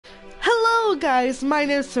guys, my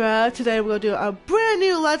name is Sarah. Today we're going to do a brand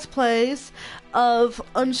new Let's Plays of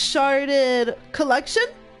Uncharted Collection,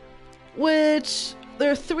 which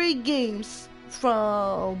there are 3 games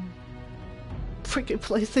from freaking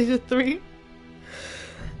PlayStation 3.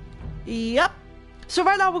 Yep. So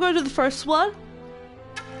right now we're going to do the first one,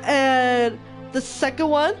 and the second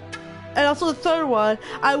one, and also the third one.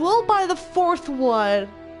 I will buy the 4th one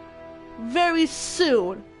very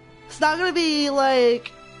soon. It's not going to be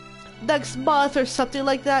like next month or something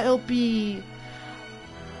like that. It'll be,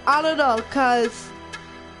 I don't know, cause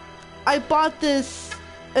I bought this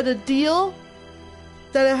in a deal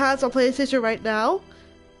that it has on PlayStation right now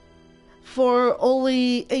for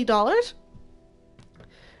only $8,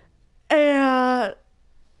 and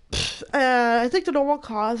I think the normal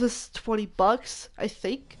cost is $20. I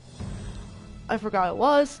think I forgot it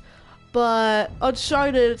was, but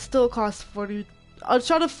Uncharted still costs $40.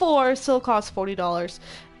 Uncharted 4 still costs $40.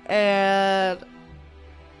 And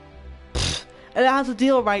it has a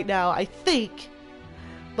deal right now, I think,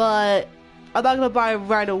 but I'm not gonna buy it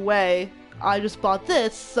right away. I just bought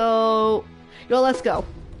this, so let's go.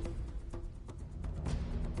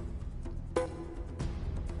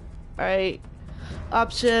 Alright,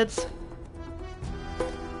 options.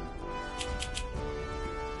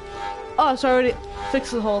 Oh, so I already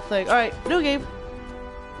fixed the whole thing. Alright, new game.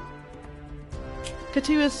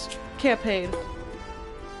 Continuous campaign.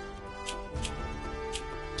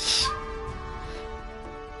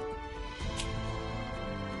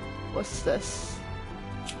 What's this?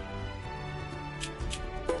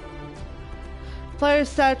 Player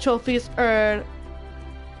stat trophies earned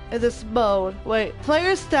in this mode. Wait,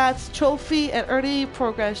 player stats, trophy, and earning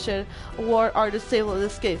progression award are disabled in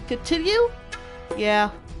this game. Continue? Yeah.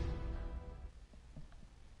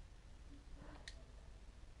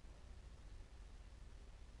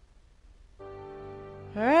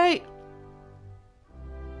 Alright.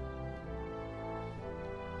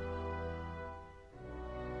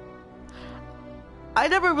 I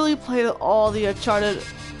never really played all the Uncharted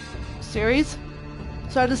series,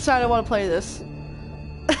 so I decided I want to play this.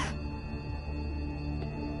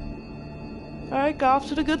 Alright, got off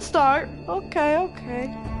to a good start. Okay.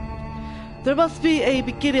 There must be a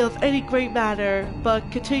beginning of any great matter, but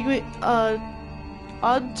continuing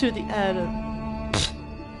on to the end.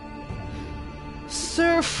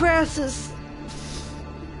 Sir Francis.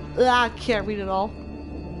 I can't read it all.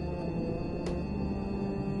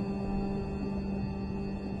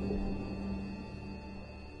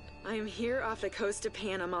 I'm here off the coast of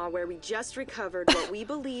Panama, where we just recovered what we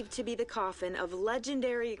believe to be the coffin of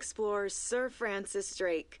legendary explorer Sir Francis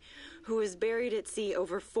Drake, who was buried at sea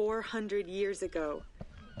over 400 years ago.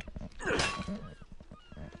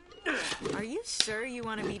 Are you sure you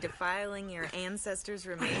want to be defiling your ancestors'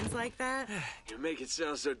 remains like that? You make it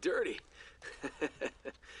sound so dirty.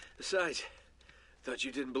 Besides, thought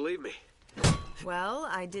you didn't believe me. Well,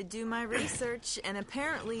 I did do my research, and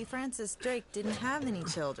apparently Francis Drake didn't have any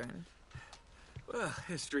children. Well,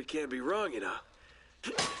 history can't be wrong, you know.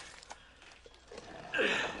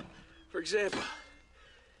 For example,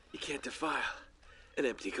 you can't defile an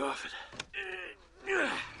empty coffin.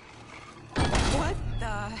 What the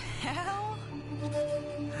hell?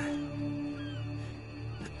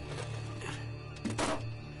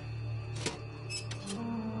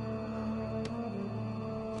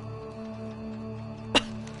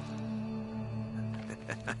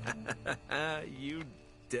 You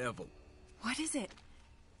devil. What is it?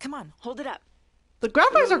 Come on, hold it up. The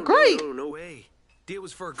graphics are great. No way. Deal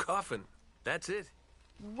was for a coffin. That's it.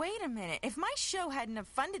 Wait a minute. If my show hadn't have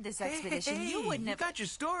funded this expedition, you wouldn't have... You got your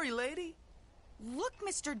story, lady. Look,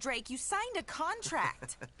 Mr. Drake, you signed a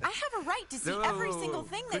contract. I have a right to see every single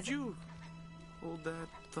thing that... Could you hold that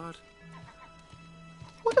thought?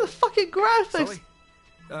 Look at the fucking graphics.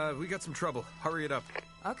 Sully, we got some trouble. Hurry it up.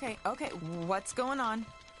 Okay. What's going on?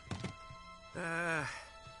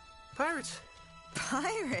 Pirates.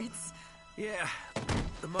 Pirates? Yeah,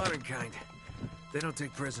 the modern kind. They don't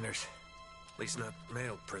take prisoners. At least not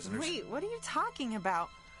male prisoners. Wait, what are you talking about?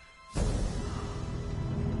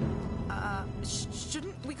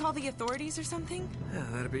 Shouldn't we call the authorities or something? Yeah,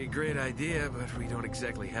 that'd be a great idea, but we don't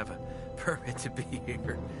exactly have a permit to be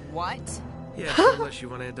here. What? Yeah, so unless you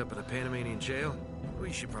want to end up in a Panamanian jail,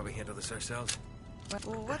 we should probably handle this ourselves.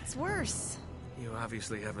 Well, what's worse? You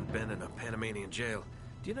obviously haven't been in a Panamanian jail.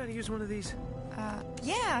 Do you know how to use one of these?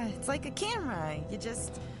 Yeah, it's like a camera. You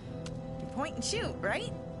point and shoot,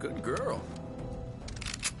 right? Good girl.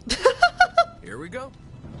 Here we go.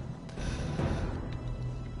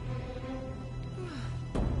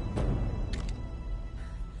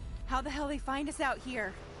 How the hell they find us out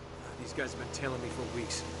here? These guys have been tailing me for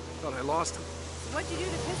weeks. Thought I lost them. What'd you do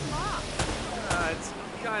to piss them off? It's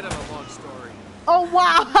kind of a long story. Oh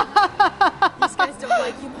wow! These guys don't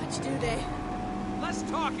like you much, do they? Less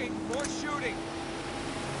talking, more shooting.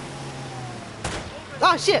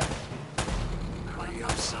 Oh shit! Hurry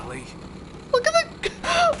up, Sully. Look at the.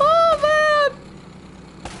 Oh man!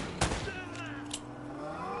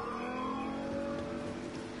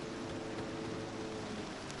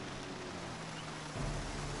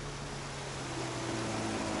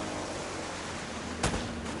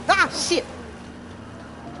 Ah shit!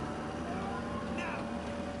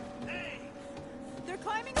 They're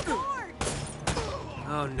climbing aboard!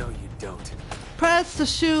 Oh, no, you don't. Press to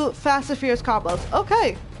shoot Fast and Furious combos.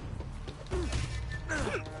 Okay.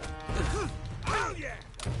 Oh, yeah.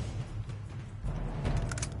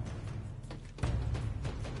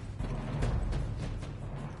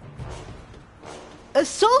 It's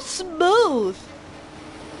so smooth.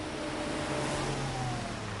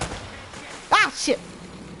 Ah shit!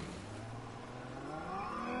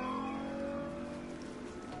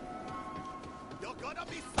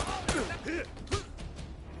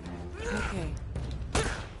 Okay.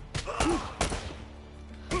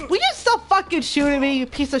 Will you stop fucking shooting me, you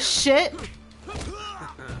piece of shit?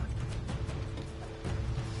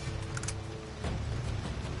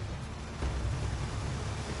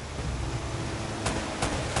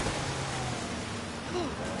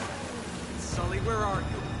 Sully, where are you?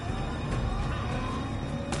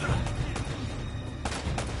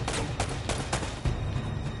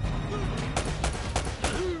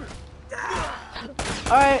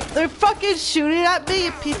 Alright, they're fucking shooting at me,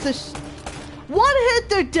 you piece of One hit,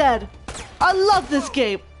 they're dead. I love this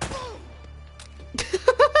game.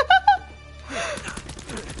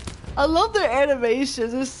 I love their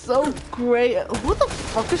animations. It's so great. Who the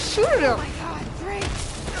fuck is shooting them? Oh my god, great!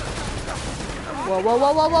 Whoa, whoa,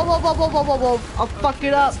 whoa, whoa, whoa, whoa, whoa, whoa, whoa, whoa. I'm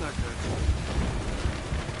fucking up. That's not good.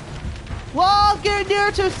 Whoa, I'm getting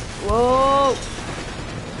near to. Whoa.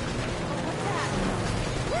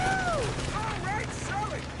 All right,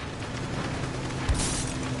 Sully.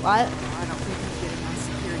 What? I don't think I'm getting my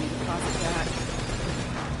security deposit back.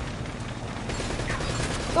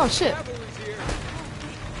 Oh, shit. Cavalry's here.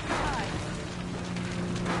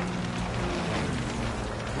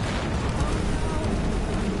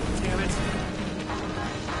 Damn it.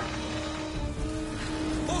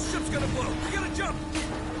 Whole ship's gonna blow. We gotta jump.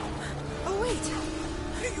 Oh wait!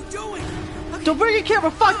 What are you doing? Don't bring your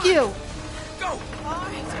camera. Fuck you. Go.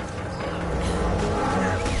 Alright.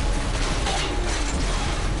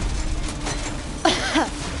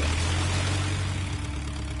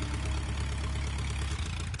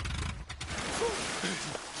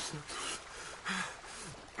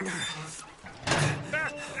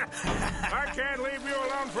 I can't leave you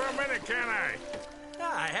alone for a minute, can I?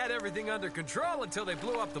 I had everything under control until they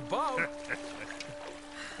blew up the boat.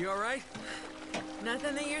 You all right?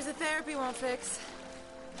 Nothing that years of therapy won't fix.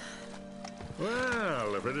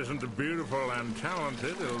 Well, if it isn't the beautiful and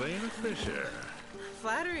talented Elena Fisher.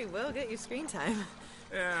 Flattery will get you screen time.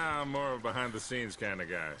 Yeah, I'm more of a behind-the-scenes kind of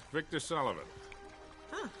guy. Victor Sullivan.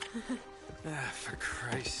 For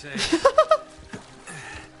Christ's sake.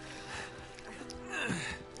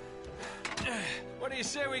 What do you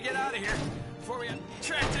say we get out of here before we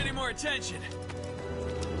attract any more attention?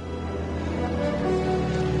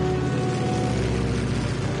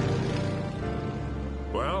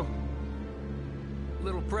 Well?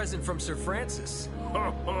 Little present from Sir Francis.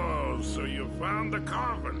 Oh, so you found the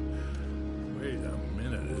coffin. Wait a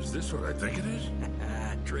minute, is this what I think it is?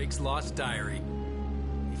 Drake's lost diary.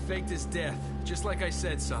 He faked his death, just like I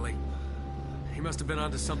said, Sully. He must have been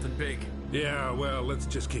onto something big. Yeah, well, let's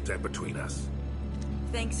just keep that between us.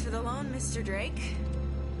 Thanks for the loan, Mr. Drake.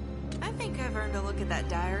 I think I've earned a look at that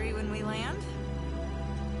diary when we land.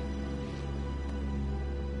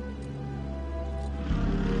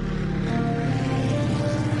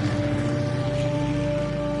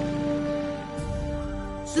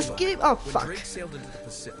 This game. Oh, When fuck. Drake sailed into the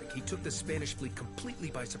Pacific, he took the Spanish fleet completely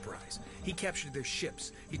by surprise. He captured their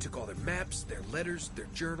ships, he took all their maps, their letters, their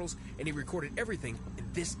journals, and he recorded everything in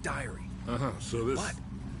this diary. So this... But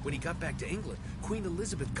when he got back to England, Queen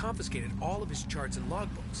Elizabeth confiscated all of his charts and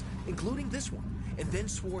logbooks, including this one, and then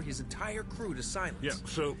swore his entire crew to silence. Yeah,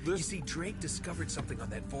 so this... You see, Drake discovered something on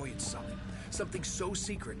that voyage, Sully. Something so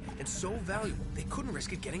secret and so valuable, they couldn't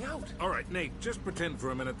risk it getting out. All right, Nate, just pretend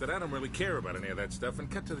for a minute that I don't really care about any of that stuff and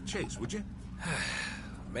cut to the chase, would you?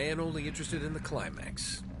 Man only interested in the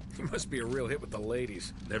climax. He must be a real hit with the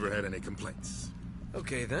ladies. Never had any complaints.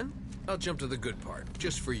 Okay, then. I'll jump to the good part,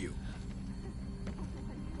 just for you.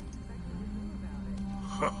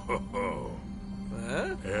 Ho, ho, ho.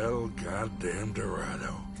 Huh? El goddamn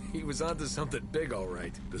Dorado. He was onto something big, all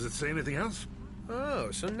right. Does it say anything else? Oh,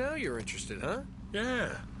 so now you're interested, huh?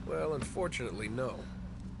 Yeah. Well, unfortunately, no.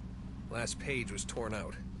 Last page was torn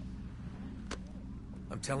out.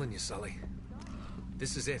 I'm telling you, Sully.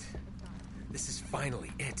 This is it. This is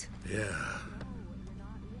finally it. Yeah.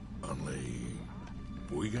 Only...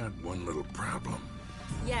 we got one little problem.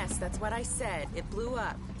 Yes, that's what I said. It blew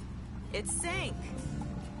up. It sank.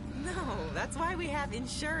 No, that's why we have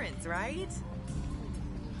insurance, right?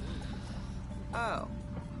 Oh.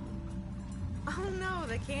 Oh no,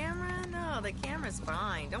 the camera? No, the camera's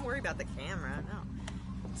fine. Don't worry about the camera, no.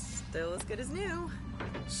 It's still as good as new.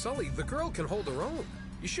 Sully, the girl can hold her own.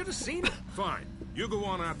 You should have seen it. Fine. You go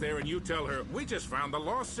on out there and you tell her, we just found the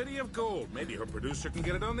lost city of gold. Maybe her producer can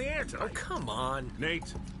get it on the air tonight. Oh, come on.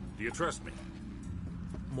 Nate, do you trust me?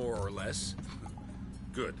 More or less.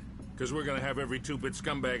 Good. Because we're going to have every two-bit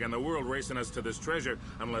scumbag in the world racing us to this treasure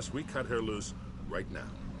unless we cut her loose right now.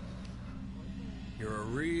 You're a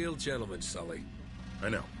real gentleman, Sully. I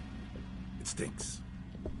know. It stinks.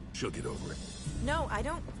 She'll get over it. No, I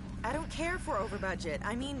don't care for over budget.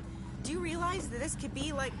 I mean, do you realize that this could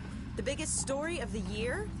be like the biggest story of the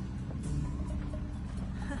year?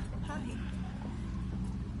 Hi.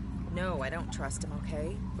 No, I don't trust him,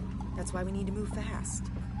 okay? That's why we need to move fast.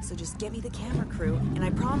 So just get me the camera crew, and I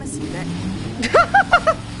promise you that...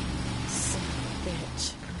 Son of a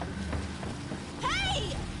bitch.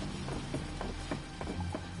 Hey!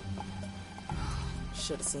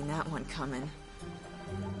 Should have seen that one coming.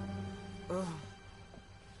 Ugh.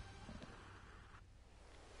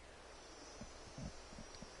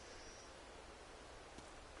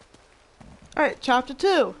 Alright, chapter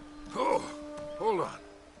 2. Oh, hold on.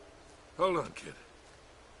 Hold on, kid.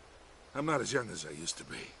 I'm not as young as I used to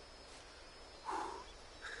be.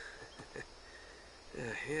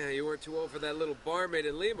 Yeah, you weren't too old for that little barmaid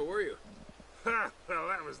in Lima, were you? Ha! Well,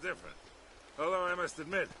 that was different. Although I must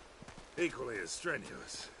admit, equally as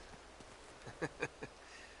strenuous.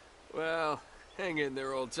 Well, hang in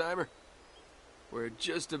there, old-timer. We're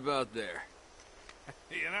just about there.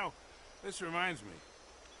 You know, this reminds me.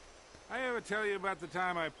 I ever tell you about the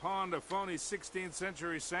time I pawned a phony 16th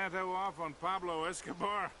century Santo off on Pablo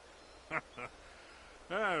Escobar?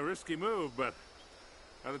 Risky move, but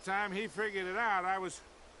by the time he figured it out, I was...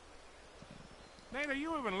 Nate, are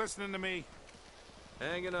you even listening to me?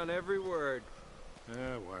 Hanging on every word.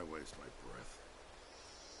 Why waste my breath?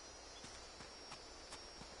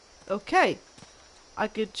 Okay. I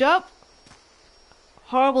could jump.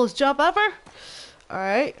 Horriblest jump ever.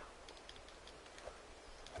 Alright.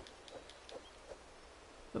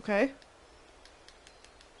 Okay.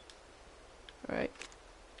 Alright.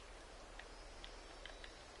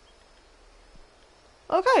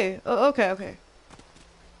 Okay. Okay.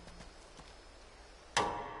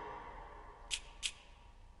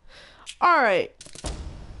 Alright.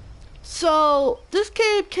 So, this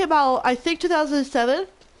game came out, I think, 2007.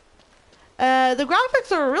 The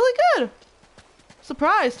graphics are really good.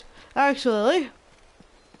 Surprised, actually.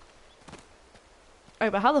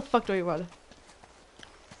 Alright, but how the fuck do we run?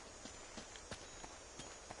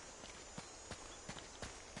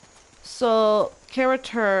 So, camera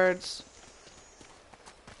turns.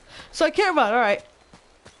 So I can't run, alright.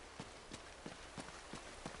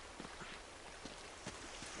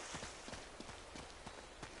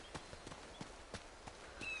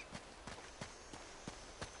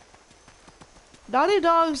 Naughty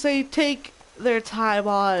Dogs, they take their time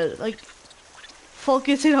on, like,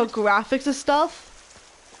 focusing on graphics and stuff.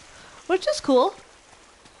 Which is cool.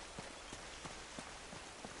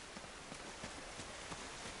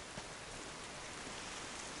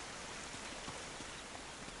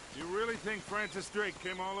 You really think Francis Drake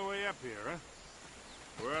came all the way up here, huh?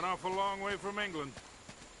 We're an awful long way from England.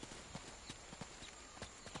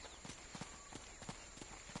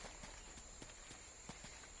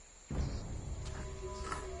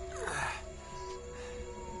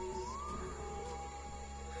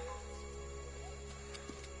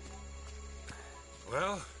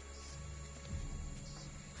 Well?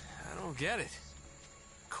 I don't get it.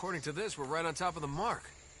 According to this, we're right on top of the mark.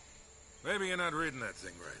 Maybe you're not reading that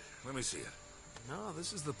thing right. Let me see it. No,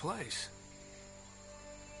 this is the place.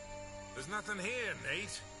 There's nothing here,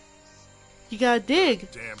 Nate. You gotta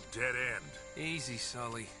dig. Damn dead end. Easy,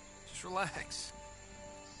 Sully. Just relax.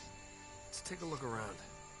 Let's take a look around.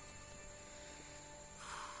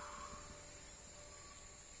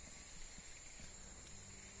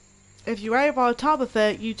 If you're right up on top of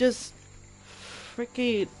it, you just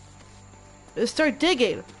freaking start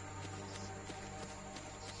digging.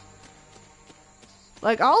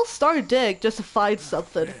 Like, I'll start a dig just to find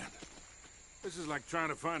something. Man, This is like trying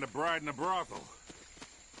to find a bride in a brothel.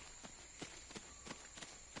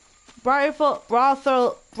 Brothel,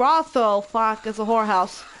 fuck, is a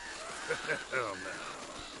whorehouse. Hell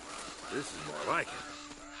no. This is more like it.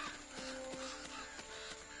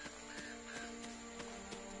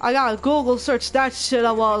 I gotta Google search that shit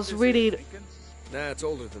while I was reading. Nah, it's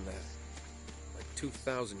older than that. Like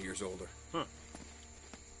 2,000 years older. Huh.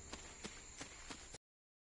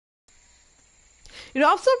 You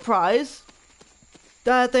know, I'm surprised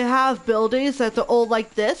that they have buildings that are old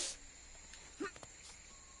like this.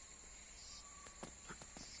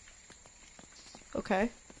 Okay.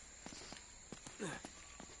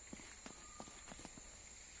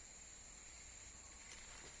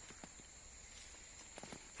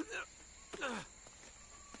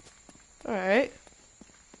 Alright.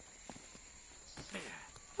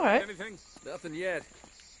 Alright. Anything? Nothing yet.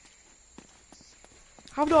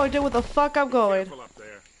 I have no idea where the fuck I'm going. Careful up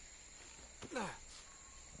there.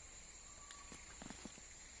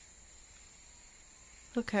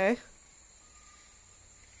 Okay.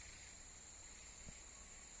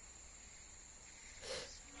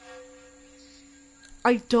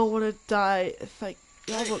 I don't want to die if I...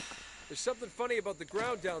 Hey, there's something funny about the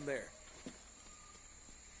ground down there.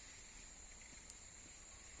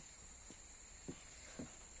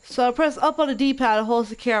 So I press up on the D-pad and holds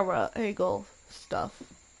the camera angle stuff.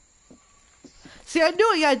 See, I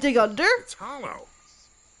knew I gotta dig under. It's hollow.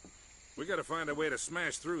 We gotta find a way to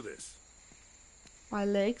smash through this. My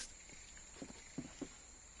legs.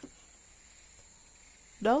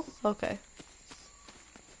 No? Okay.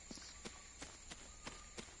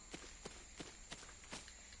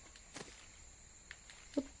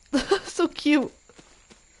 So cute.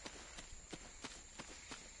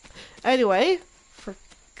 Anyway,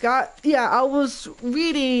 forgot. Yeah, I was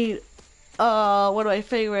reading one of my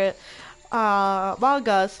favorite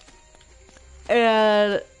mangas,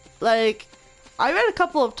 and like I read a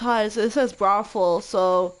couple of times. And it says brothel,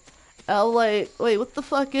 so I'm like, wait, what the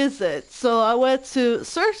fuck is it? So I went to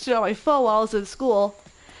search it on my phone while I was in school.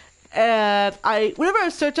 And whenever I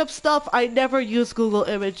search up stuff, I never use Google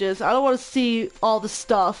Images. I don't want to see all the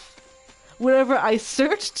stuff. Whenever I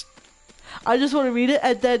searched, I just want to read it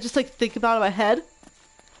and then just like think about it in my head.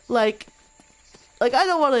 Like I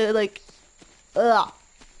don't want to like, ugh.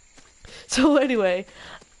 So anyway,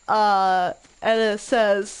 and it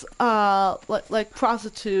says like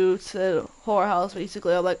prostitutes and whorehouse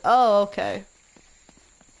basically. I'm like, oh, okay.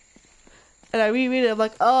 And I reread it. I'm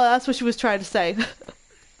like, oh, that's what she was trying to say.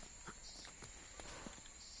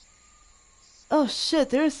 Oh shit,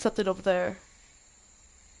 there is something over there.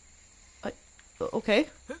 Okay.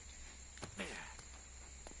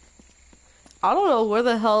 I don't know where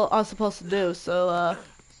the hell I'm supposed to do, so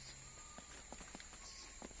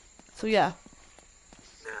yeah.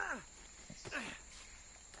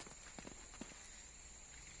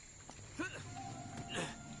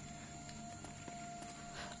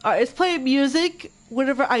 Alright, it's playing music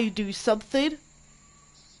whenever I do something.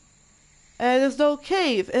 And there's no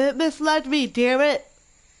cave. It misled me, damn it.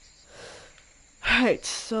 Alright,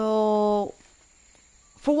 so...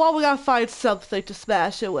 For one, we gotta find something to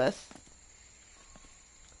smash it with.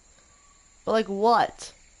 But like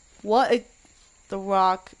what? What? The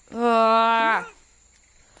rock.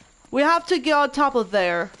 We have to get on top of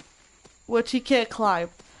there. Which he can't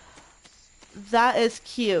climb. That is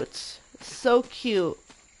cute. So cute.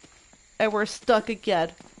 And we're stuck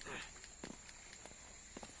again.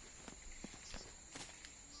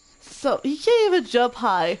 So, he can't even jump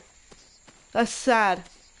high. That's sad.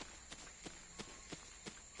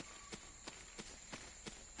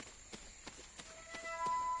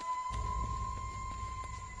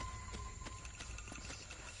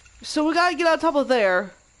 So we gotta get on top of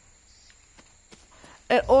there.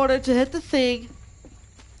 In order to hit the thing.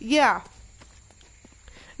 Yeah.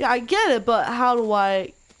 Yeah, I get it, but how do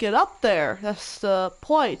I get up there? That's the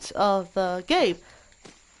point of the game.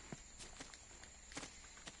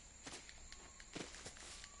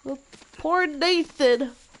 Poor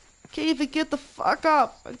Nathan. Can't even get the fuck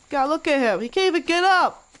up. I gotta look at him. He can't even get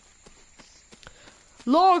up.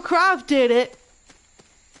 Laura Croft did it.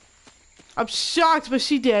 I'm shocked, but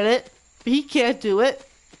she did it. But he can't do it.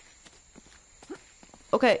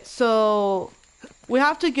 Okay, so we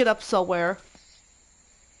have to get up somewhere.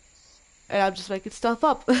 And I'm just making stuff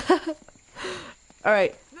up.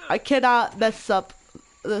 Alright, I cannot mess up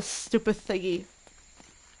this stupid thingy.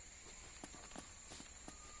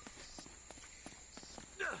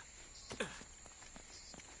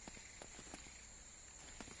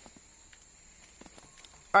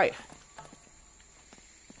 Alright.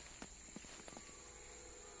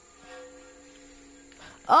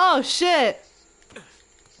 Oh, shit!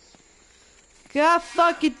 God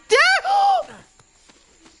fucking damn!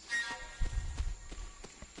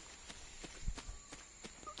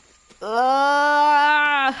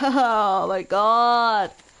 Oh my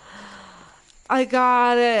god. I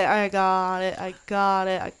got it. I got it. I got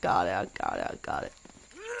it. I got it. I got it. I got it.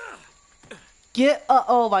 Get up.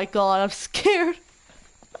 Oh my god. I'm scared.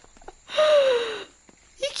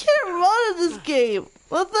 You can't run in this game.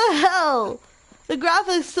 What the hell? The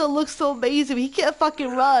graphics still look so amazing. He can't fucking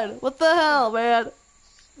run. What the hell, man?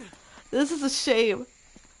 This is a shame.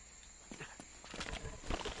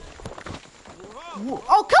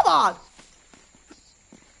 Oh, come on!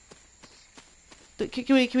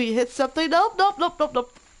 Can we hit something? Nope, nope, nope, nope,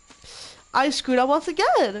 nope. I screwed up once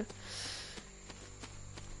again.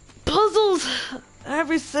 Puzzles!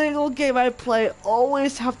 Every single game I play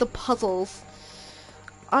always have the puzzles.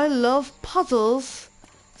 I love puzzles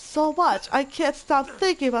so much. I can't stop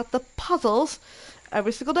thinking about the puzzles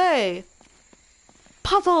every single day.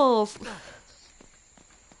 Puzzles!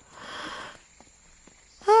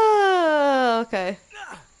 Okay.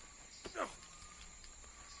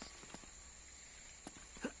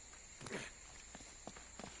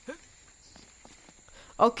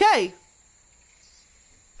 Okay.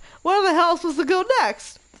 Where the hell is supposed to go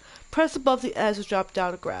next? Press above the edge to drop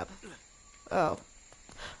down and grab. Oh.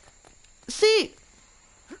 See?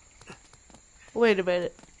 Wait a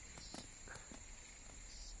minute.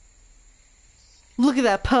 Look at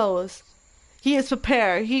that pose. He is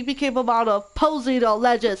prepared. He became a model of posing on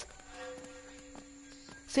ledges.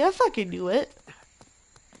 See, I fucking knew it.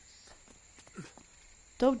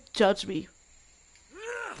 Don't judge me.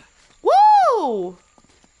 Woo!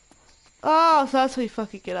 Oh, so that's how you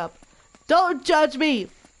fucking get up. Don't judge me!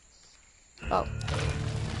 Oh.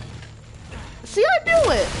 See, I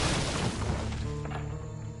knew it!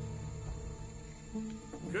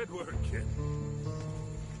 Good work, kid.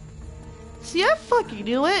 See, I fucking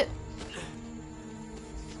knew it!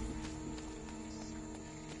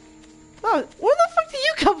 Oh, where the fuck did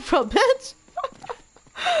you come from, bitch?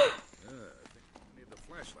 I think we need the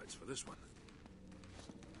flashlights for this one.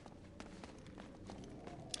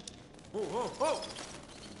 Oh, oh, oh!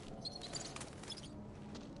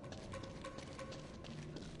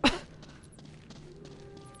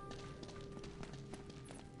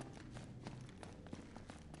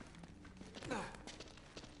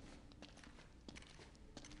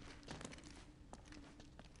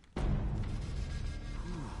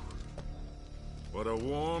 What a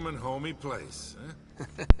warm and homey place,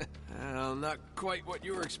 huh? Well, not quite what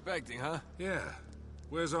you were expecting, huh? Yeah.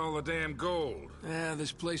 Where's all the damn gold? Yeah,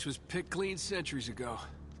 this place was picked clean centuries ago.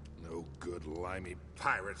 No good limey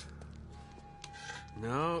pirate.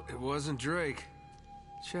 No, it wasn't Drake.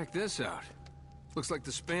 Check this out. Looks like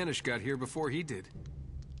the Spanish got here before he did.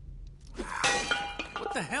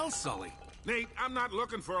 What the hell, Sully? Nate, I'm not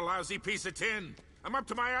looking for a lousy piece of tin. I'm up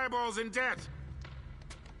to my eyeballs in debt.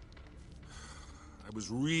 I was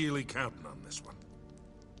really counting on this one.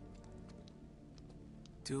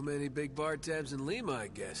 Too many big bar tabs in Lima, I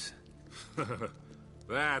guess.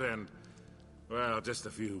 That and, well, just a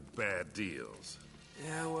few bad deals.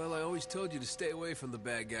 Yeah, well, I always told you to stay away from the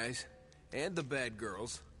bad guys. And the bad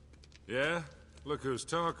girls. Yeah? Look who's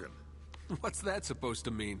talking. What's that supposed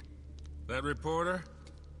to mean? That reporter?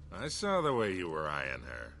 I saw the way you were eyeing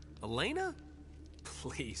her. Elena?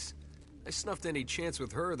 Please. I snuffed any chance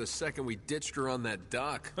with her the second we ditched her on that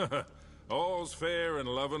dock. All's fair in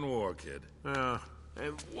love and war, kid.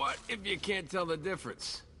 And what if you can't tell the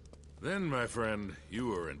difference? Then, my friend,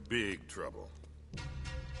 you are in big trouble.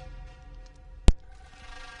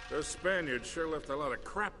 Those Spaniards sure left a lot of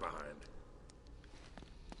crap behind.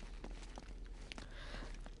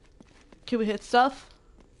 Can we hit stuff?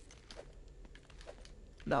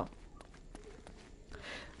 No.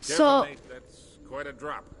 Careful, Nate, that's quite a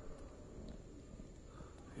drop.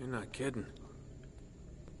 You're not kidding.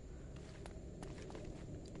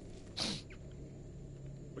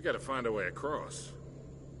 We gotta find a way across.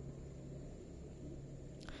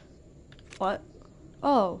 What?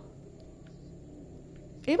 Oh.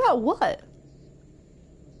 About what?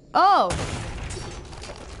 Oh.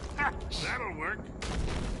 Ha! That'll work.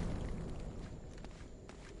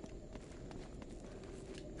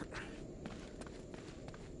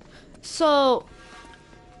 So,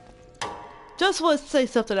 just want to say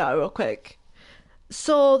something out real quick.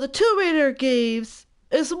 So, the Tomb Raider games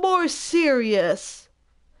is more serious.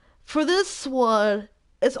 For this one,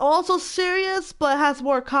 it's also serious, but has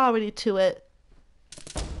more comedy to it.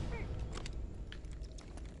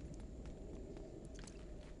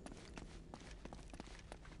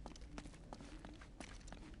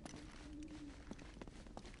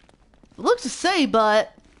 Looks the same,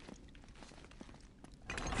 but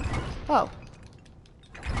Oh.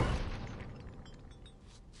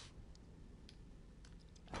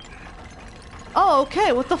 Oh,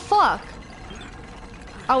 okay, what the fuck?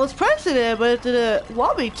 I was pressing it, but it didn't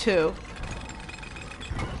want me to.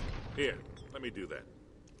 Here, let me do that.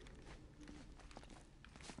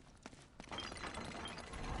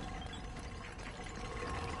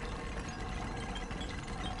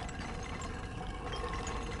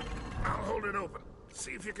 I'll hold it open.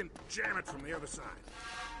 See if you can jam it from the other side.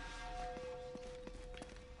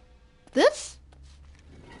 This?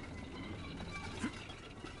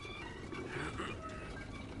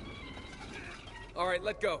 All right,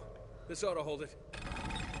 let go. This ought to hold it.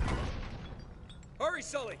 Hurry,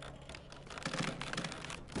 Sully!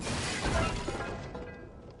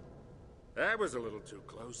 That was a little too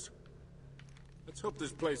close. Let's hope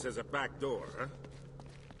this place has a back door, huh?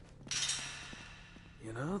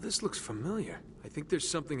 You know, this looks familiar. I think there's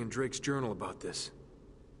something in Drake's journal about this.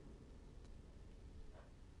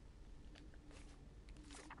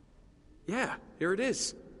 Yeah, here it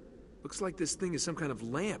is. Looks like this thing is some kind of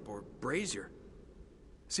lamp or brazier.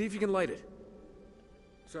 See if you can light it.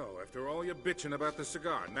 So, after all your bitching about the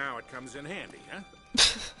cigar, now it comes in handy, huh?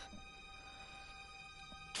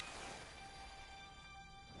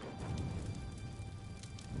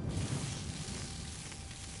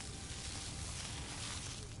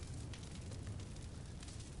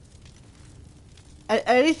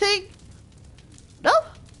 Anything? No?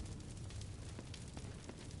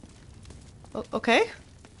 Okay.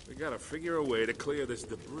 We gotta figure a way to clear this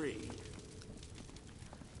debris.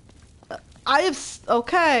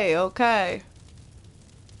 Okay, okay.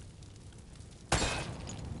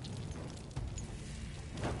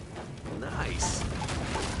 Nice.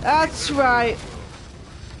 That's right.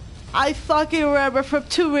 I fucking remember from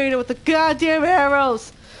Tomb Raider with the goddamn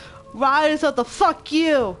arrows. Ryan said the fuck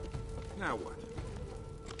you. Now what?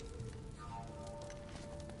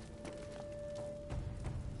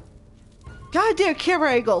 Goddamn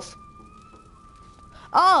camera angles.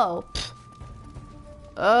 Oh.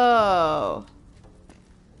 Oh.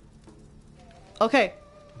 Okay.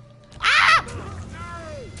 Ah!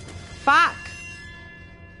 Fuck.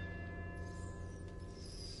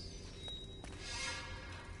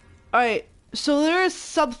 Alright, so there is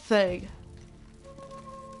something.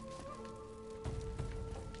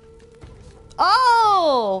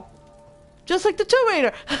 Oh! Just like the Tomb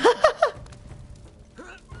Raider.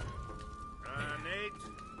 Nate?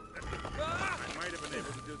 I might have been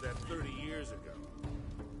able to do that 30 years ago.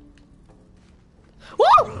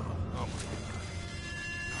 Woo!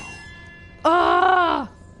 Ah!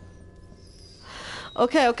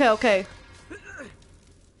 Okay, okay, okay.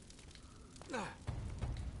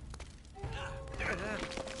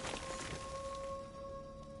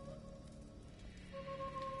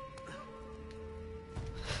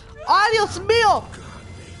 Adios mio!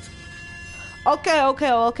 Okay,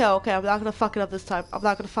 okay, okay, okay. I'm not gonna fuck it up this time. I'm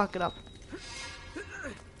not gonna fuck it up.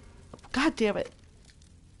 God damn it.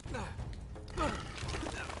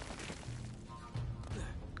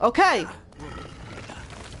 Okay.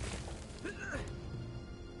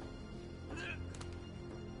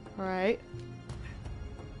 Alright.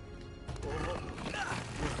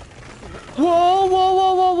 Whoa, whoa,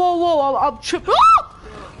 whoa, whoa, whoa, whoa. I'm tripping. Ah!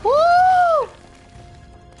 Woo!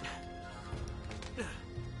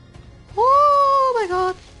 Oh my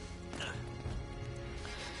god.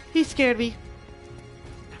 He scared me.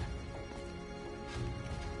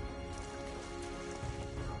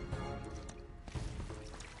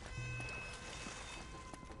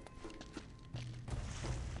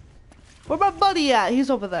 Where my buddy at? He's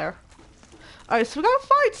over there. Alright, so we gotta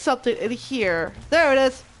find something in here. There it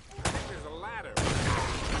is. There's a ladder.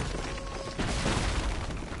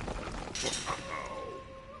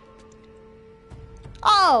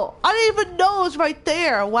 Oh, I didn't even know it was right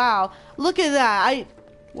there. Wow. Look at that.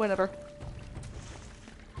 Whatever.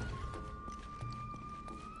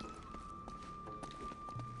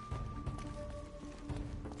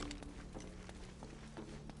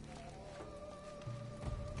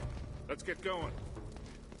 Let's get going.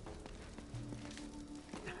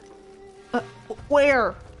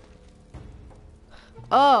 Where?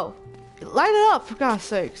 Oh. Light it up, for God's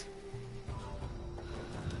sakes.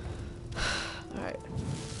 Alright.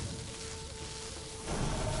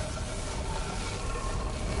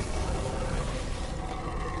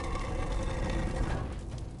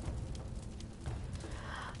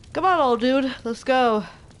 Come on, old dude. Let's go.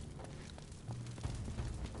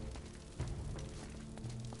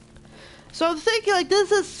 So I'm thinking, like,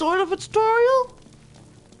 this is sort of a tutorial?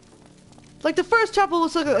 Like, the first chapter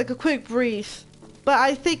was like a quick brief. But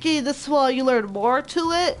I'm thinking this one, you learn more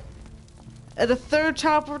to it. In the third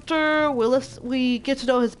chapter, we get to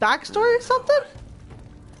know his backstory or something?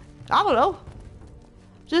 I don't know.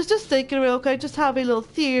 Just thinking real quick, just having little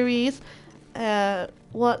theories and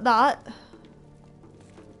whatnot.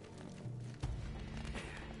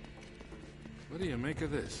 What do you make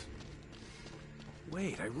of this?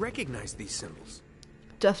 Wait, I recognize these symbols.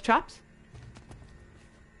 Death traps?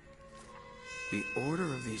 The order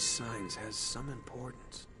of these signs has some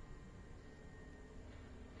importance.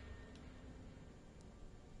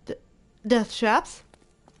 Death traps?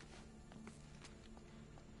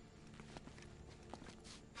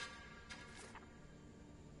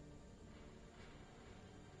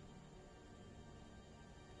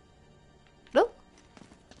 No?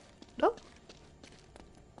 No?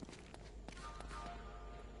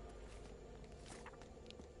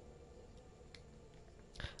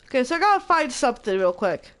 Okay, so I gotta find something real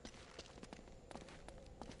quick.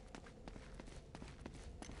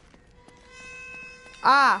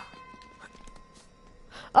 Ah!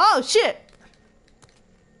 Oh, shit!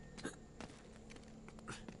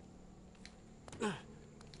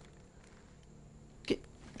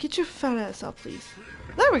 Get your fat ass up, please.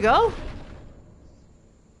 There we go!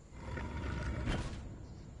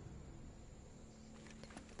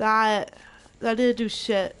 That didn't do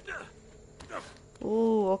shit.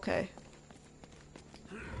 Ooh, okay.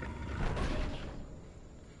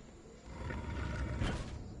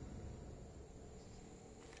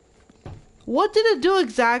 What did it do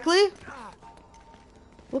exactly?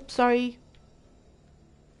 Whoops, sorry.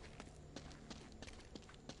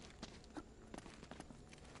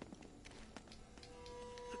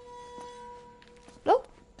 Nope.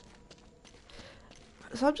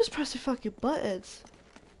 So I'm just pressing fucking buttons.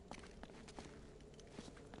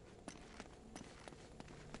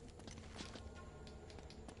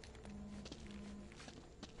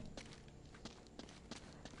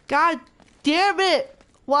 God damn it!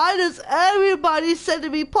 Why does everybody send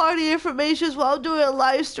me party information while I'm doing a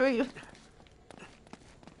live stream?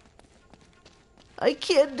 I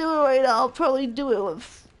can't do it right now. I'll probably do it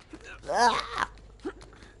with... Ah.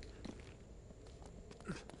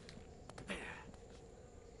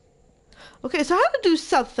 Okay, so I have to do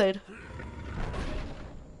something.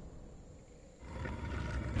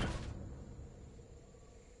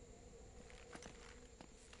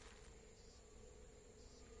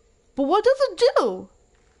 But what does it do?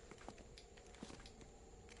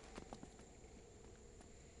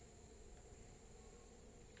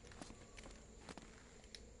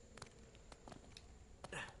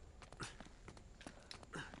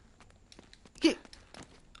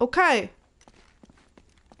 Okay.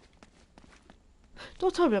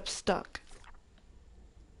 Don't tell me I'm stuck.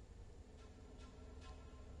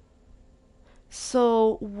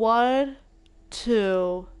 So 1,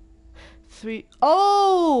 2, 3.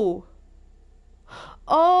 Oh!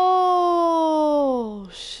 Oh,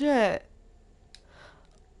 shit.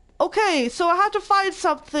 Okay, so I have to find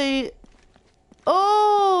something.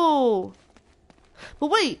 Oh!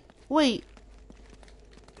 But wait.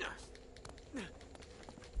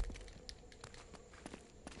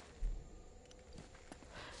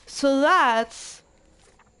 So that's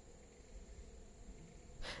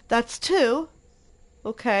 2.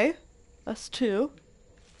 Okay. That's 2.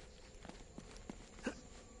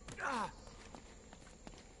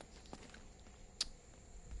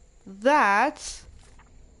 That's...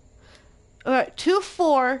 Alright, 2,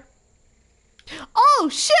 4. Oh,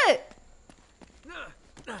 shit!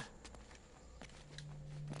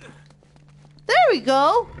 There we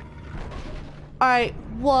go! Alright,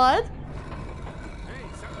 1. Hey,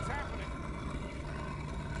 something's happening.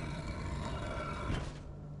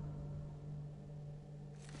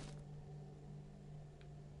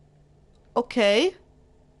 Okay.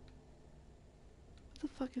 What the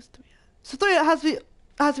fuck is 3 at? So 3 has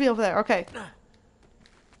to be over there. Okay.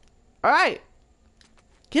 All right.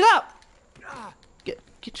 Get up. Get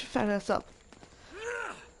your fat ass up.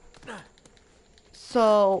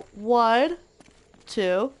 So 1,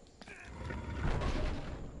 2.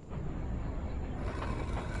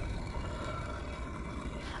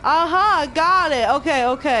 Aha, got it.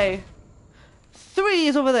 Okay. 3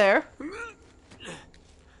 is over there.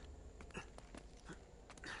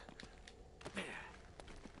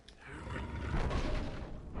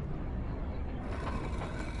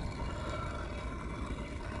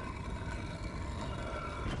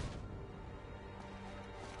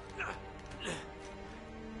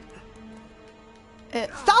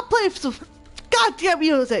 Stop playing some goddamn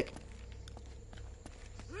music.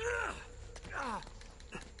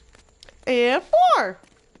 And 4.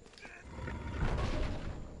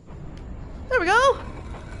 There we go.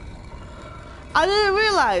 I didn't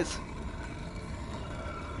realize.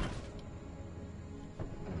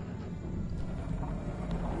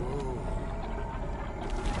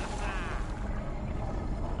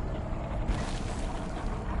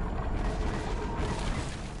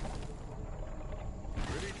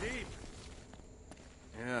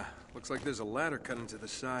 Yeah, looks like there's a ladder cut into the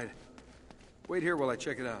side. Wait here while I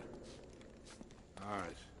check it out. All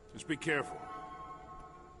right. Just be careful.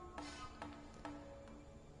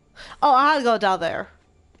 Oh, I had to go down there.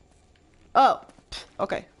 Oh,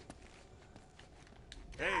 okay.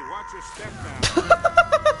 Hey, watch your step now.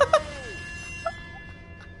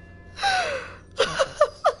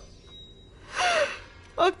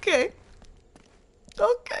 Okay.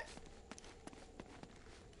 Okay.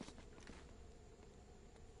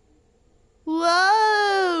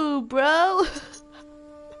 Whoa, bro.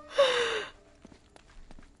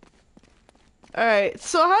 Alright,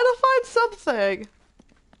 so how to find something?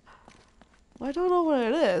 I don't know what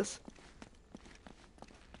it is.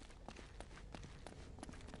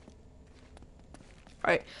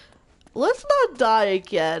 Alright, let's not die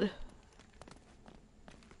again.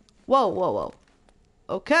 Whoa, whoa, whoa.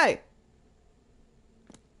 Okay.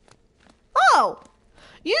 Oh!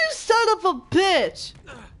 You son of a bitch!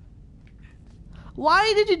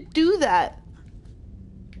 Why did you do that?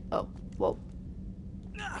 Oh, whoa.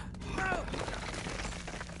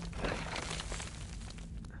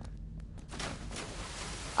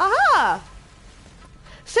 Aha!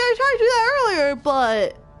 See, I tried to do that earlier,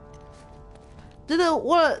 but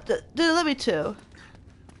didn't let me to.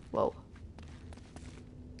 Whoa.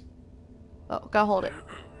 Oh, gotta hold it.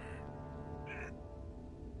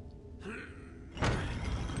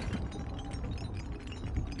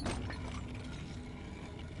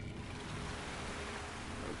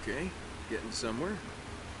 Okay, getting somewhere.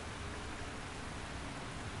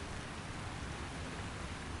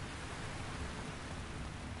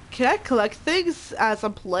 Can I collect things as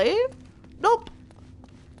I'm playing? Nope.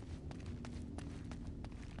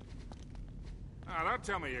 Oh, don't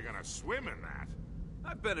tell me you're gonna swim in that.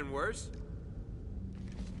 I've been in worse.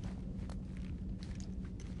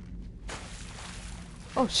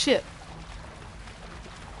 Oh shit.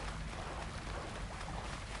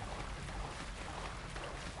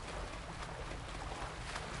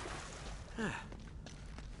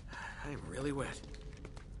 I'm really wet.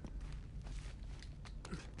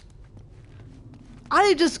 I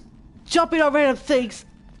ain't just jumping on random things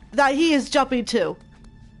that he is jumping to.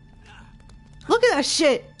 Look at that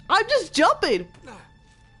shit. I'm just jumping.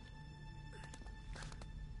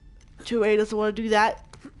 Joey doesn't want to do that.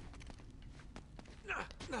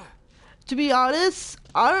 To be honest,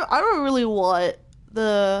 I don't really want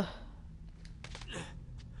the...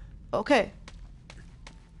 Okay.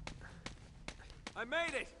 I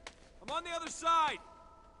made it! I'm on the other side!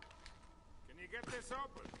 Can you get this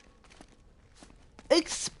open?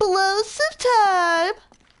 Explosive time!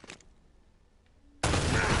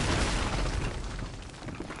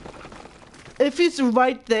 If he's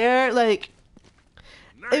right there, like...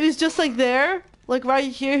 If he's just like there, like right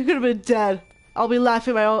here, he could have been dead. I'll be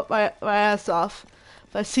laughing my ass off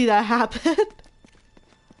if I see that happen.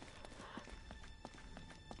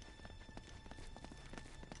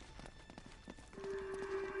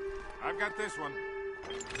 I've got this one.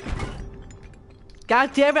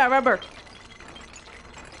 God damn it, I remember.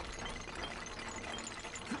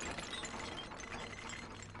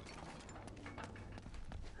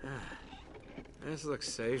 This looks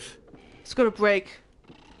safe. It's gonna break.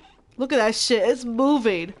 Look at that shit, it's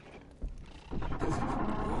moving.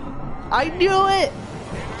 I knew it!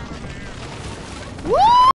 Woo!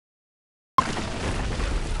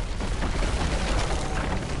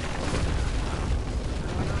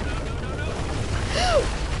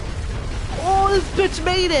 Oh, this bitch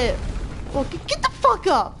made it! Well, get the fuck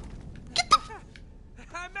up! Get the...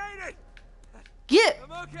 I made it! Get!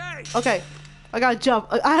 I'm okay! Okay, I gotta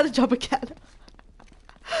jump. I had to jump again.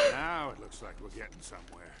 Now it looks like we're getting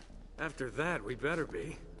somewhere. After that, we better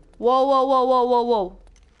be. Whoa, whoa, whoa, whoa, whoa, whoa.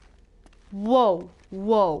 Whoa,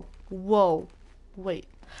 whoa, whoa. Wait.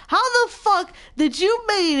 How the fuck did you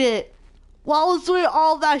made it while I was doing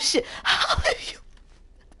all that shit? How did you...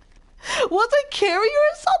 Was I carrying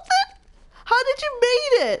or something? How did you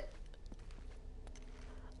made it?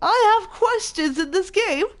 I have questions in this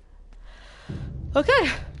game. Okay.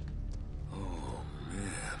 Oh,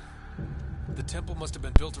 man. The temple must have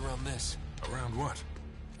been built around this. Around what?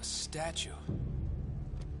 A statue.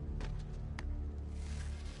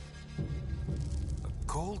 A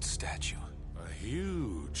gold statue. A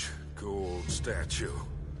huge gold statue.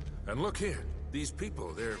 And look here, these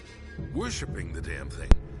people, they're worshipping the damn thing.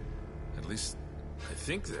 At least, I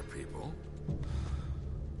think they're people.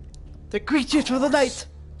 The creatures for the night.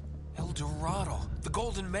 El Dorado. The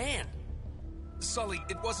Golden Man. Sully,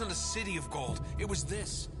 it wasn't a city of gold. It was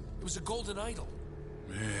this. It was a golden idol.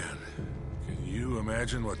 Man, can you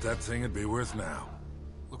imagine what that thing would be worth now?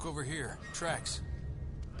 Look over here. Tracks.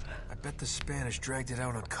 I bet the Spanish dragged it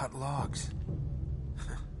out on cut logs.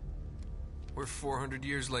 We're 400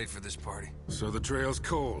 years late for this party. So the trail's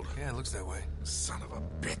cold. Yeah, it looks that way. Son of a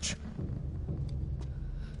bitch.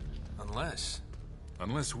 Unless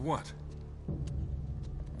Unless what?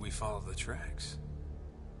 we follow the tracks.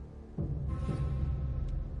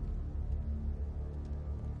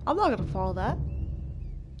 I'm not gonna follow that.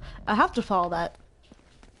 I have to follow that.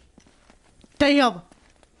 Damn!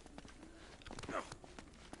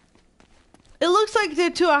 It looks like they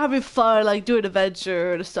two are having fun, like doing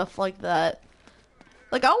adventure and stuff like that.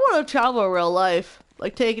 Like, I want to travel in real life.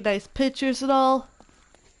 Like, taking nice pictures and all.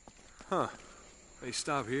 Huh. They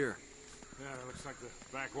stop here. Yeah, it looks like the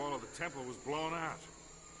back wall of the temple was blown out.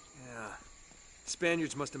 Yeah.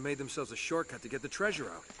 Spaniards must have made themselves a shortcut to get the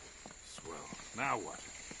treasure out. Swell. Now what?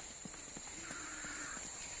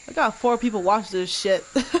 I got 4 people watching this shit.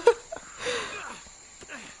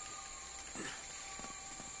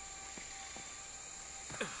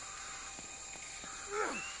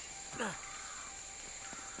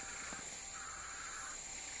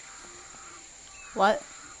 What?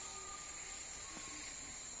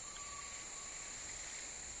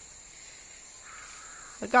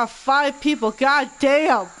 I got 5 people, god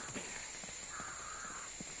damn!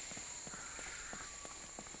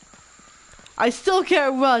 I still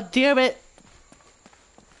can't run, damn it!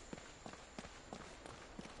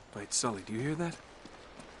 Wait, Sully, do you hear that?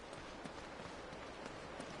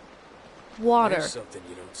 Water. There's something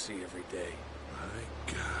you don't see every day.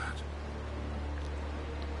 My God.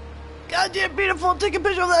 Goddamn beautiful, take a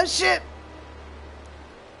picture of that shit!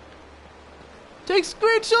 Take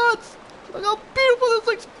screenshots! Look how beautiful this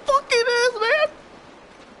thing fucking is, man!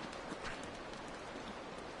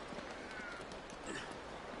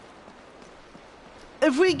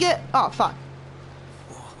 If we get... Oh, fuck.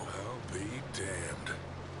 I'll be damned.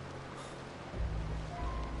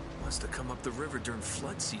 Must have come up the river during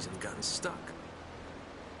flood season and gotten stuck.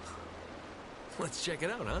 Let's check it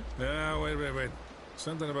out, huh? Now, wait.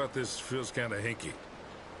 Something about this feels kind of hinky.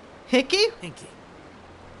 Hickey? Hinky.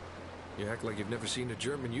 You act like you've never seen a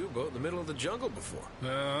German U-boat in the middle of the jungle before.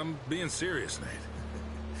 No, I'm being serious, Nate.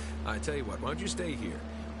 I tell you what, why don't you stay here?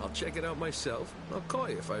 I'll check it out myself. I'll call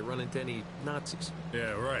you if I run into any Nazis.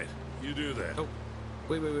 Yeah, right. You do that. Oh,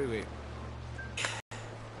 wait.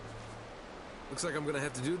 Looks like I'm gonna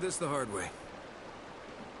have to do this the hard way.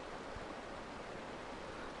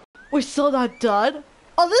 We're still not done?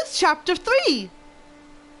 Oh, this is chapter 3!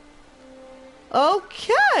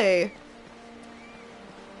 Okay!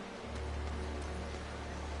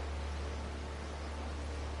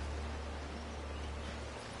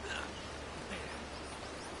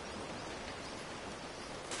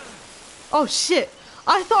 Oh shit!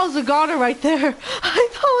 I thought it was a goner right there! I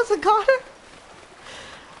thought it was a goner!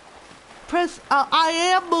 Press, I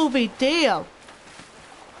am moving, damn!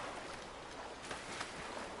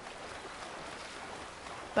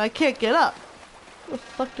 But I can't get up. How the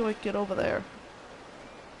fuck do I get over there?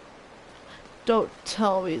 Don't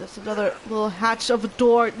tell me there's another little hatch of a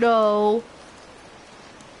door. No.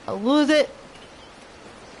 I'll lose it.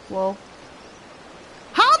 Whoa.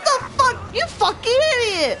 How the fuck? You fucking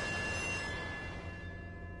idiot!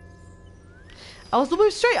 I was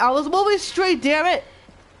moving straight, damn it!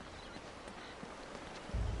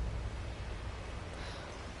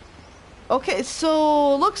 Okay,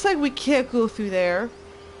 so looks like we can't go through there.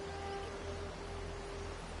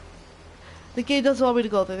 The game doesn't want me to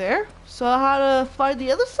go through there. So how to find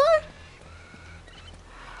the other side?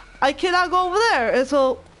 I cannot go over there. And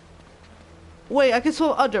so... Wait, I can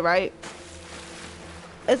swim under, right?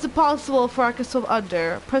 It's impossible for I can swim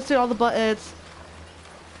under. Pressing all the buttons.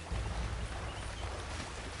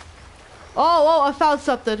 Oh, I found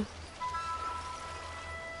something.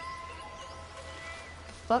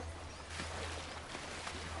 Fuck.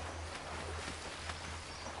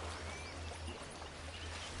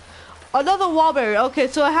 Another wall barrier. Okay,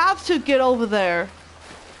 so I have to get over there.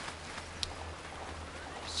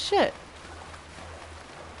 Shit.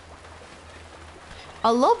 I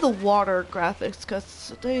love the water graphics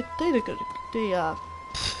because they did a good they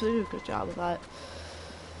did a good job of that.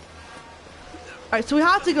 Alright, so we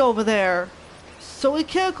have to go over there. So we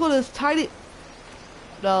can't go to this tiny...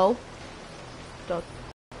 No. Don't.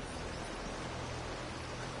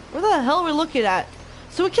 Where the hell are we looking at?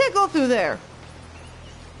 So we can't go through there.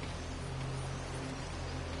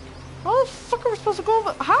 How the fuck are we supposed to go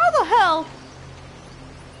over? How the hell?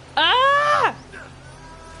 Ah!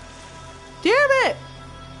 Damn it!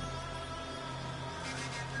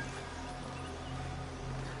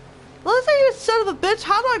 Let's say you son of a bitch.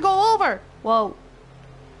 How do I go over? Whoa.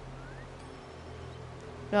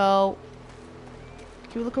 No.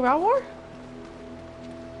 Can we look around more?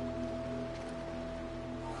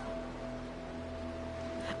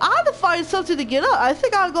 I had to find something to get up. I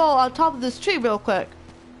think I'll go on top of this tree real quick.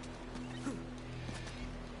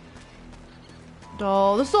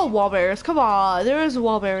 No, there's no wall barriers. Come on, there is a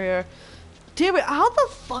wall barrier. Damn it, how the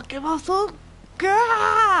fuck am I so...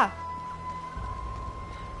 Gah!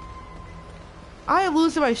 I am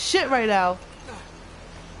losing my shit right now.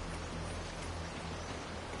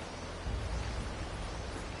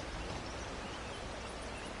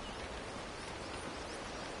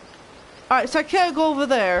 Alright, so I can't go over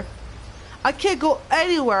there. I can't go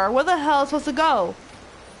anywhere. Where the hell am I supposed to go?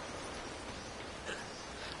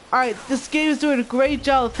 Alright, this game is doing a great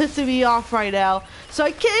job of pissing me off right now. So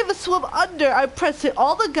I can't even swim under. I'm pressing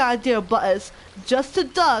all the goddamn buttons just to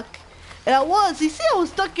duck. And you see I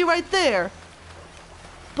was ducking right there.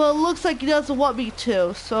 But it looks like he doesn't want me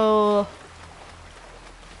to, so...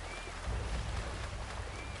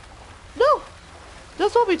 No!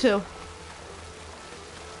 Doesn't want me to.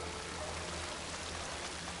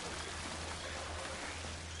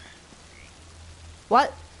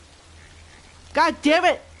 What? God damn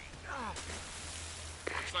it!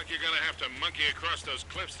 Looks like you're gonna have to monkey across those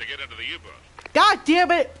cliffs to get into the U-boat. God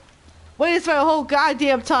damn it! Wait for a whole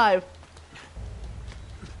goddamn time.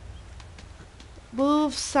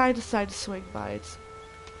 Move side to side to swing vines.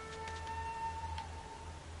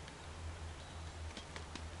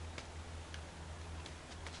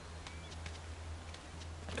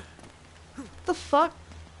 What the fuck?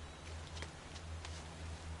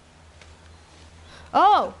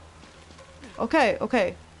 Oh! Okay,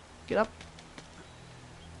 okay. Get up.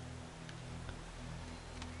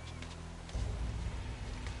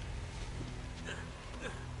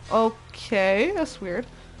 Okay, that's weird.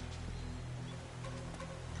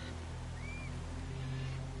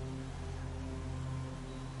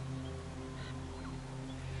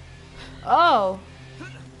 Oh!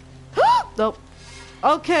 Nope.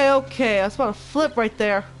 Okay, okay. I was about to flip right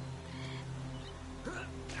there.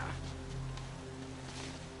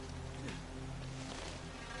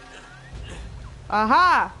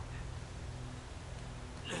 Aha!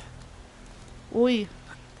 Oi.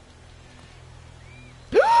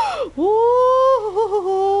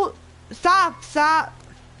 Ooh! Stop! Stop!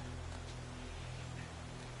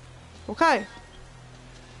 Okay.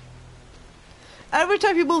 Every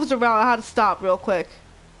time he moves around, I had to stop real quick.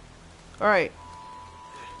 Alright.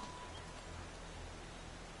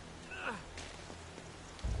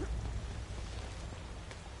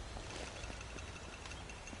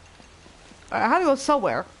 Alright, I had to go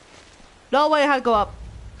somewhere. No way I had to go up.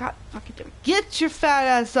 God fucking damn it. Get your fat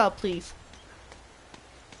ass up, please.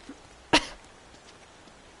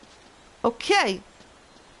 Okay.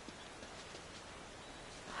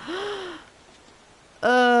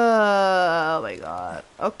 Oh my god.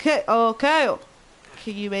 Okay, okay.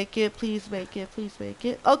 Can you make it? Please make it. Please make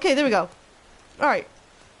it. Okay, there we go. Alright.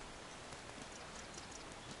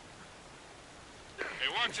 Hey,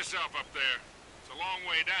 watch yourself up there. It's a long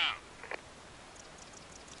way down.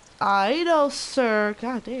 I know, sir.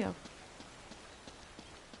 God damn.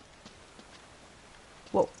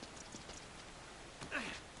 Whoa.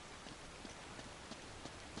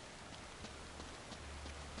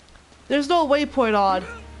 There's no waypoint on.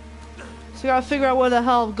 So I gotta figure out where the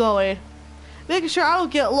hell I'm going. Making sure I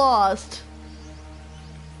don't get lost.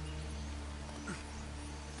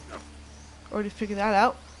 Already figured that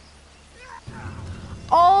out.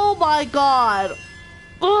 Oh my god.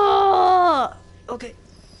 Ugh. Okay.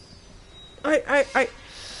 Alright.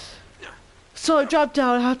 So I dropped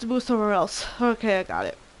down, I have to move somewhere else. Okay, I got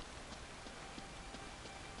it.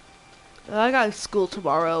 I got school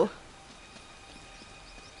tomorrow.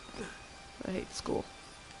 I hate school.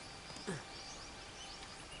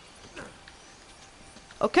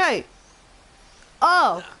 Okay.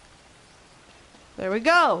 Oh. There we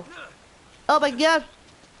go. Oh my god.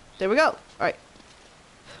 There we go. Alright.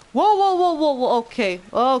 Whoa. Okay.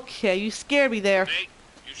 Okay, you scared me there. Nate,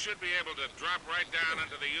 you should be able to drop right down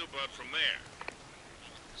into the U-boat from there.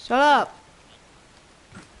 Shut up.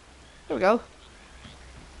 There we go.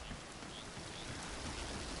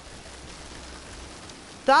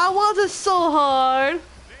 That wasn't so hard. Nate,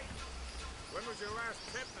 when was your last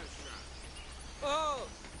tetanus shot? Oh,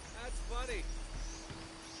 that's funny.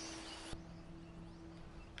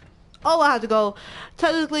 Oh, I had to go.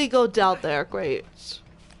 Technically go down there. Great.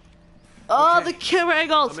 Oh, Okay. the camera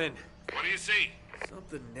angles. I'm in. What do you see?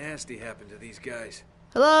 Something nasty happened to these guys.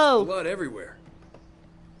 Hello. Blood everywhere.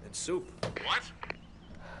 And soup. What?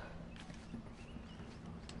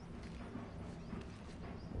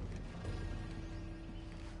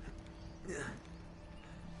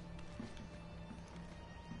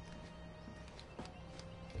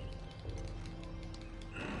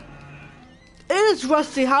 is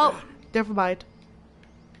rusty. How? Never mind.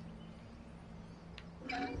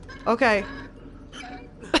 Okay.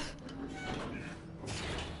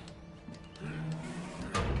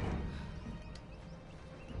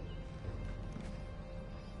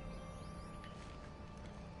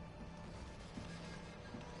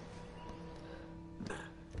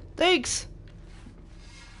 Thanks.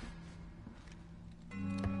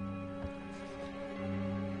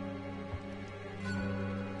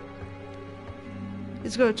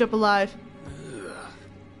 He's gonna jump alive.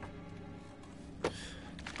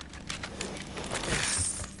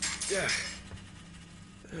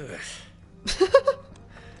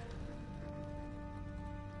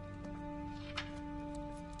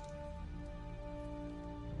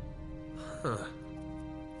 Huh.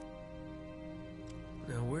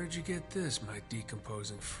 Now, where'd you get this, my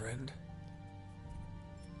decomposing friend?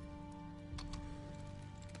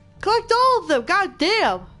 Collect all of them. God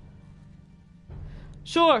damn.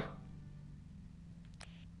 Sure.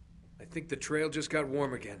 I think the trail just got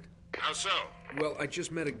warm again. How so? Well, I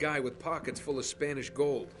just met a guy with pockets full of Spanish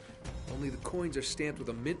gold. Only the coins are stamped with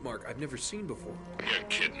a mint mark I've never seen before. You're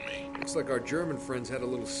kidding me. Looks like our German friends had a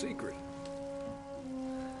little secret.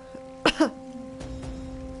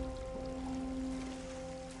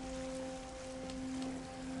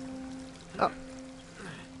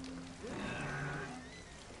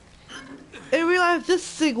 In real life, this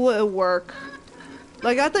thing wouldn't work.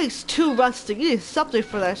 Like, I think it's too rusty. You need something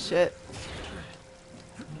for that shit.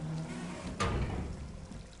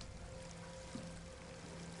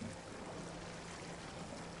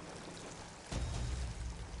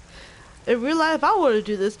 In real life, I want to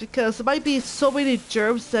do this because there might be so many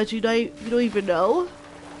germs that you don't even know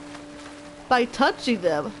by touching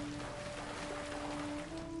them.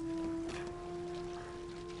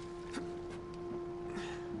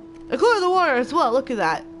 Including the water as well. Look at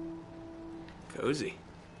that. Cozy.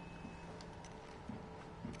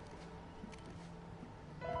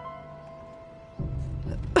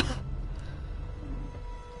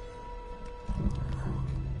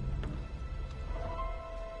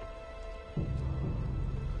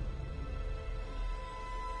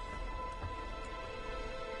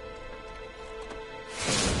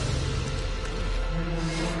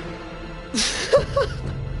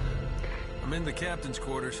 I'm in the captain's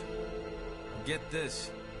quarters. Get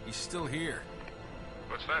this, he's still here.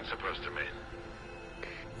 What's that supposed to mean?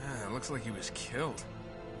 Yeah, it looks like he was killed.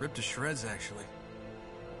 Ripped to shreds, actually.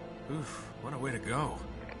 Oof, what a way to go.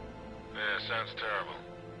 Yeah, sounds terrible.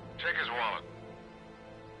 Check his wallet.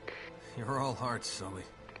 You're all hearts, Sully.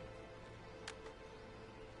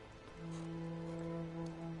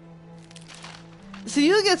 So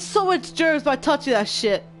you get so much germs by touching that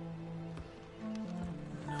shit.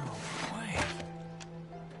 No way.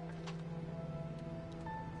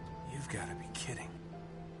 You've got to be kidding.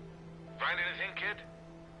 Find anything, kid?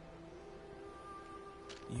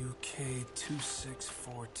 UK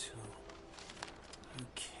 2642.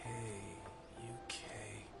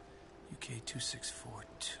 UK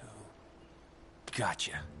 2642.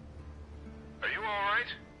 Gotcha. Are you all right?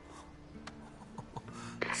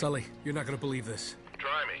 Sully, you're not gonna believe this.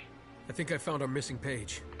 Try me. I think I found our missing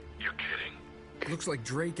page. You're kidding. Looks like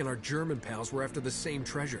Drake and our German pals were after the same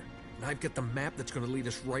treasure. And I've got the map that's gonna lead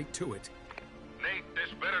us right to it. Nate,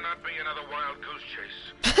 this better not be another wild goose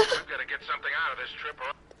chase. We've got to get something out of this trip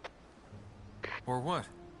or... Or what?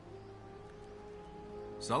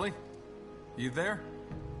 Sully? You there?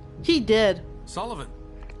 He did. Sullivan?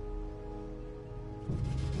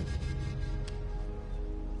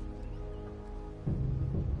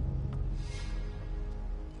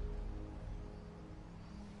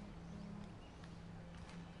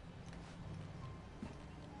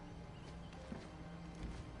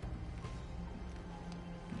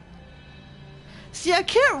 See, I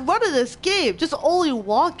can't run in this game, just only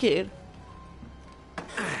walking.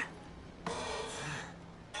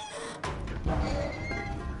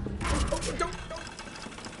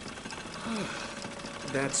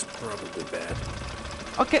 That's probably bad.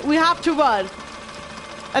 Okay, we have to run.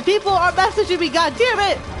 And people are messaging me, god damn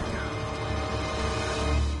it!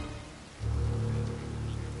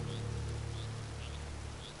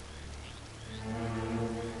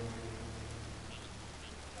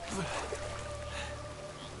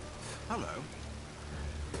 Hello.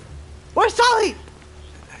 Where's Sully?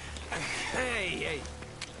 Hey!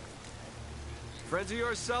 Friends of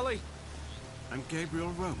yours, Sully? I'm Gabriel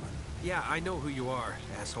Roman. Yeah, I know who you are,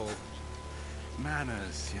 asshole.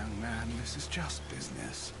 Manners, young man. This is just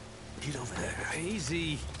business. Get over there.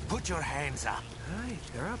 Easy. Put your hands up. Hi,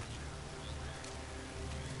 they're up.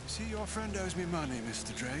 See, your friend owes me money,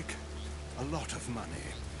 Mr. Drake. A lot of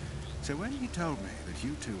money. So when he told me that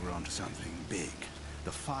you two were onto something big,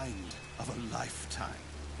 the find of a lifetime,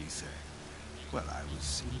 he said, well, I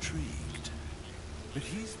was intrigued. But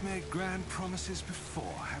he's made grand promises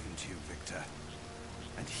before, haven't you, Victor?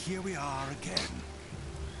 And here we are again.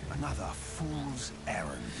 Another fool's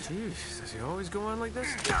errand. Jeez, does he always go on like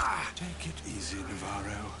this? Take it easy,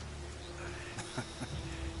 Navarro.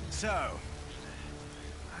 So,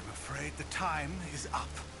 I'm afraid the time is up.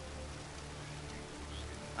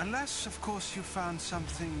 Unless, of course, you found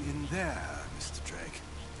something in there, Mr. Drake,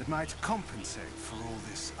 that might compensate for all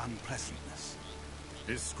this unpleasantness.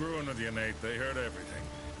 He's screwing with you, Nate. They heard everything.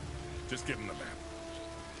 Just give him the map.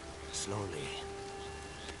 Slowly.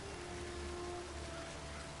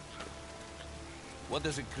 What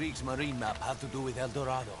does a Kriegsmarine map have to do with El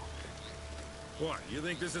Dorado? What, you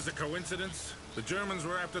think this is a coincidence? The Germans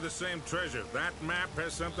were after the same treasure. That map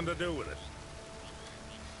has something to do with it.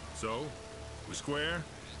 So, we square?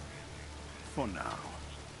 For now.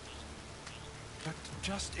 But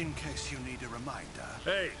just in case you need a reminder...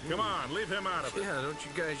 Hey, come on, leave him out of it. Yeah, don't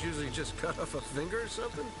you guys usually just cut off a finger or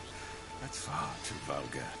something? That's far too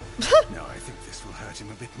vulgar. No, I think this will hurt him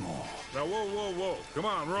a bit more. Now, whoa, whoa, whoa. Come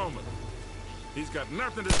on, Roman. He's got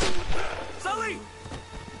nothing to do with... Sully!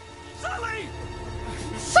 Sully!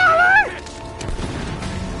 Sully!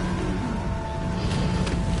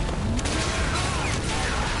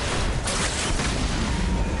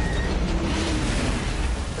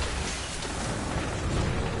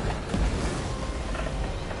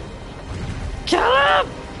 Kill him!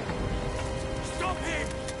 Stop him!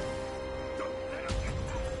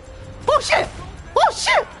 Oh shit! Oh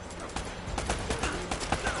shit!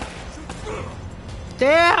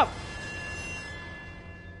 Damn!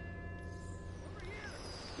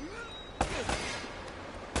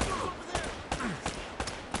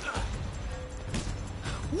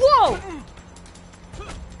 Whoa!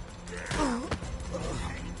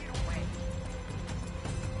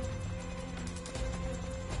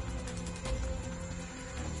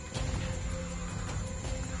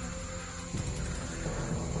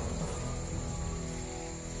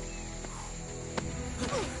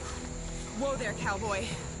 Whoa there, cowboy.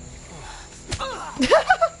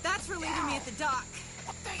 That's for leaving me at the dock.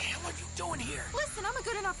 What the hell are you doing here? Listen, I'm a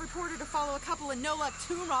good enough reporter to follow a couple of no-luck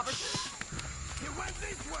tomb robbers. You went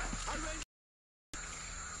this way!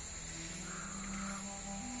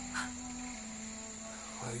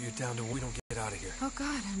 Well, you're down to we don't get out of here. Oh,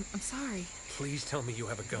 God, I'm sorry. Please tell me you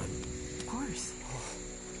have a gun. Of course.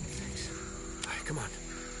 Thanks. All right, come on.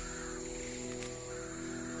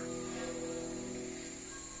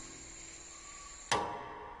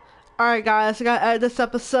 Alright guys, I gotta end this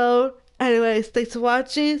episode. Anyways, thanks for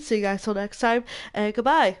watching. See you guys till next time, and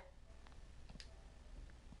goodbye.